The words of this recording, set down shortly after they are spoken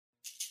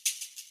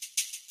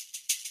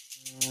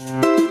The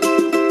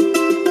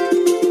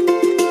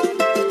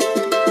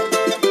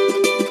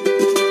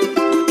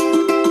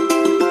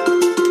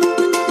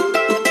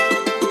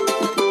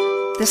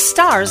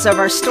stars of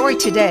our story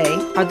today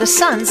are the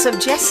sons of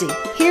Jesse.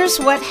 Here's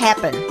what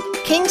happened.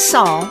 King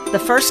Saul, the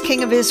first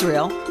king of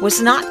Israel,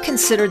 was not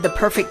considered the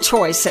perfect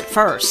choice at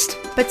first.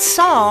 But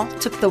Saul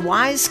took the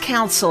wise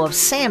counsel of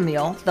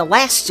Samuel, the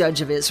last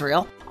judge of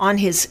Israel, on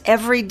his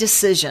every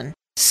decision.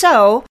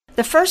 So,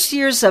 the first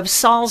years of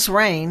Saul's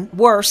reign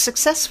were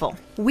successful.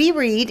 We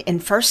read in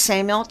 1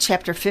 Samuel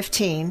chapter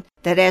 15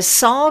 that as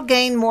Saul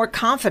gained more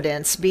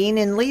confidence being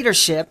in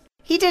leadership,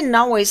 he didn't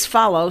always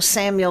follow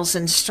Samuel's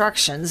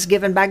instructions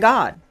given by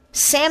God.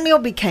 Samuel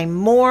became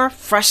more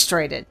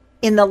frustrated.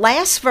 In the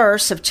last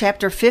verse of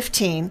chapter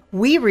 15,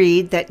 we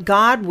read that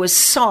God was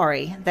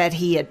sorry that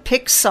he had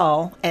picked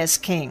Saul as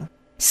king.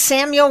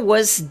 Samuel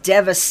was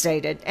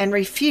devastated and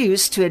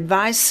refused to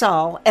advise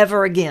Saul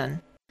ever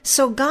again.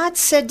 So God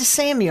said to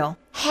Samuel,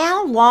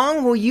 "How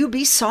long will you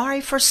be sorry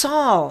for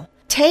Saul?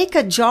 Take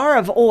a jar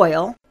of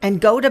oil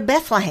and go to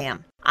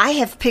Bethlehem. I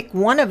have picked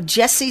one of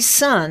Jesse's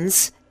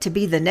sons to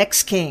be the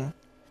next king."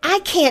 "I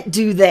can't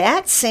do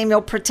that,"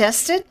 Samuel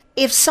protested.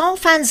 "If Saul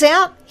finds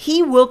out,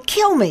 he will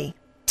kill me."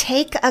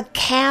 "Take a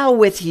cow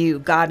with you,"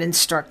 God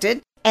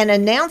instructed, "and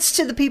announce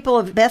to the people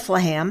of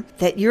Bethlehem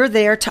that you're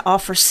there to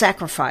offer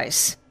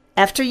sacrifice.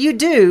 After you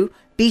do,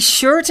 be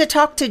sure to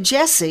talk to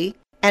Jesse,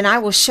 and I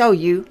will show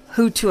you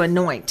who to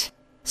anoint."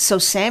 So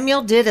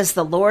Samuel did as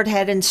the Lord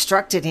had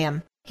instructed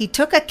him. He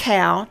took a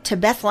cow to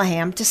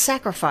Bethlehem to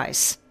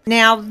sacrifice.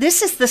 Now,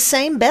 this is the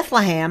same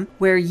Bethlehem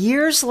where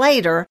years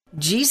later,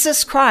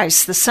 Jesus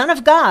Christ, the Son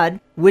of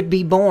God, would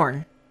be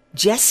born.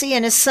 Jesse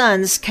and his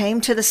sons came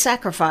to the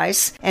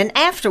sacrifice, and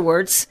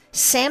afterwards,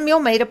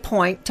 Samuel made a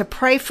point to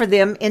pray for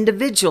them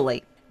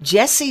individually.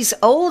 Jesse's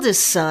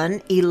oldest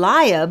son,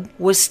 Eliab,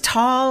 was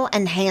tall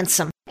and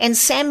handsome, and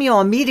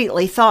Samuel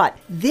immediately thought,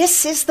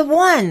 "This is the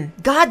one,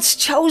 God's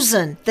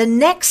chosen, the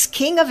next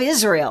king of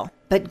Israel."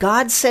 But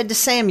God said to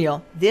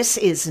Samuel, "This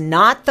is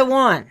not the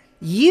one.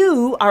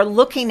 You are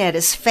looking at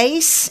his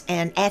face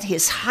and at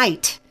his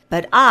height,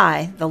 but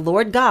I, the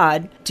Lord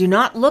God, do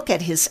not look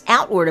at his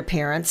outward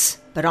appearance,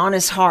 but on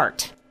his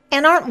heart."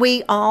 And aren't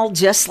we all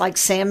just like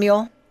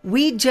Samuel?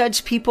 We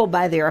judge people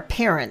by their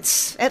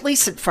appearance, at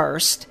least at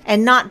first,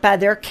 and not by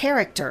their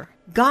character.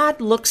 God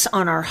looks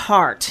on our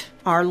heart,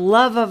 our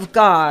love of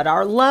God,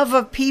 our love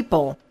of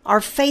people, our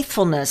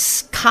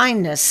faithfulness,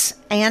 kindness,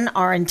 and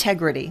our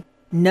integrity.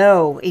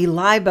 No,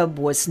 Eliab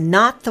was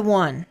not the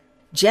one.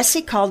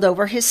 Jesse called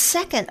over his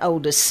second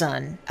oldest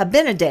son,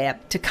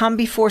 Abinadab, to come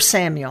before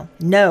Samuel.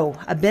 No,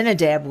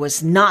 Abinadab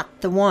was not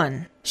the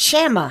one.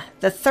 Shammah,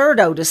 the third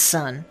oldest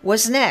son,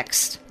 was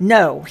next.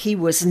 No, he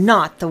was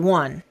not the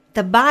one.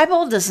 The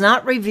Bible does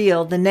not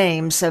reveal the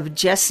names of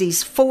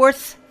Jesse's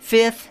fourth,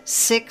 fifth,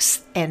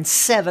 sixth, and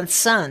seventh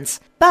sons.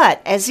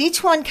 But as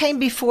each one came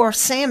before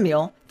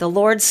Samuel, the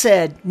Lord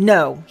said,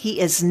 "No,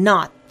 he is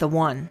not the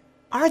one."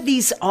 "Are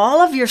these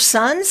all of your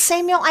sons?"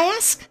 Samuel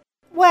asked.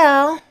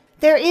 "Well,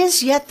 there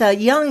is yet the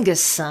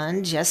youngest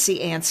son,"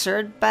 Jesse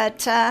answered,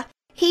 "but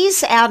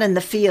he's out in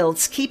the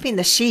fields keeping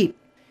the sheep."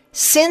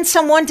 "Send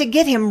someone to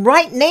get him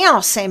right now,"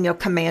 Samuel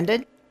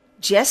commanded.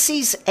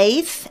 Jesse's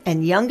eighth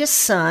and youngest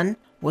son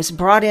was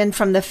brought in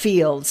from the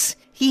fields.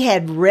 He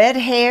had red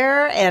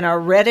hair and a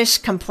reddish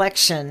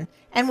complexion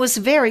and was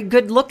very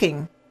good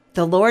looking.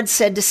 The Lord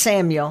said to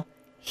Samuel,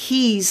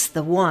 "He's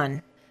the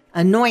one.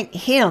 Anoint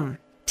him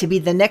to be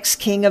the next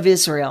king of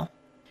Israel."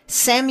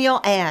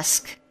 Samuel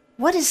asked,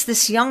 "What is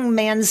this young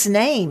man's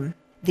name?"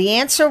 The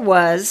answer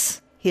was,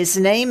 "His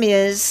name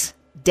is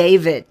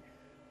David."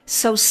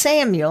 So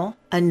Samuel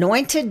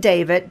anointed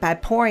David by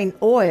pouring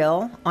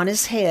oil on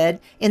his head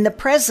in the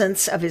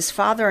presence of his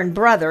father and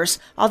brothers,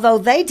 although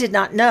they did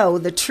not know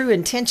the true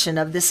intention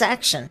of this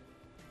action.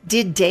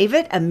 Did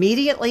David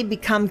immediately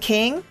become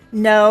king?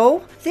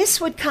 No, this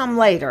would come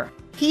later.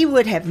 He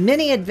would have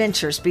many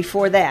adventures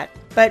before that,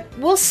 but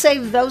we'll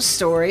save those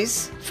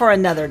stories for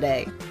another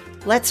day.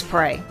 Let's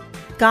pray.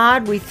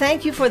 God, we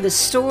thank you for the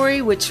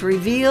story which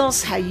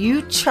reveals how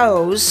you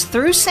chose,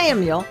 through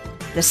Samuel,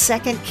 the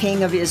second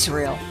king of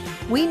Israel.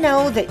 We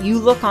know that you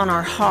look on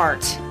our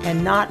heart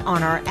and not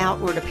on our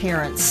outward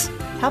appearance.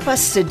 Help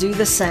us to do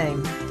the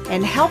same,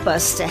 and help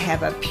us to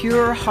have a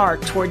pure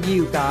heart toward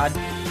you, God.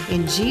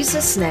 In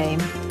Jesus' name,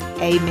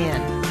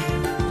 amen.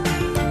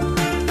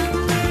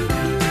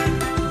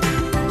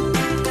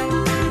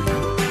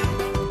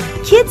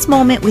 Kids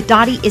Moment with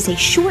Dottie is a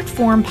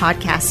short-form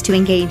podcast to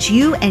engage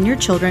you and your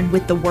children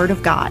with the Word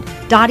of God.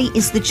 Dottie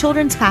is the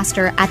children's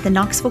pastor at the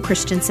Knoxville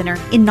Christian Center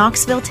in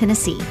Knoxville,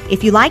 Tennessee.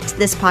 If you liked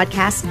this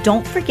podcast,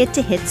 don't forget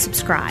to hit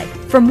subscribe.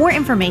 For more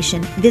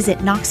information, visit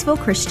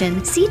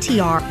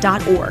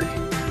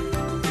knoxvillechristianctr.org.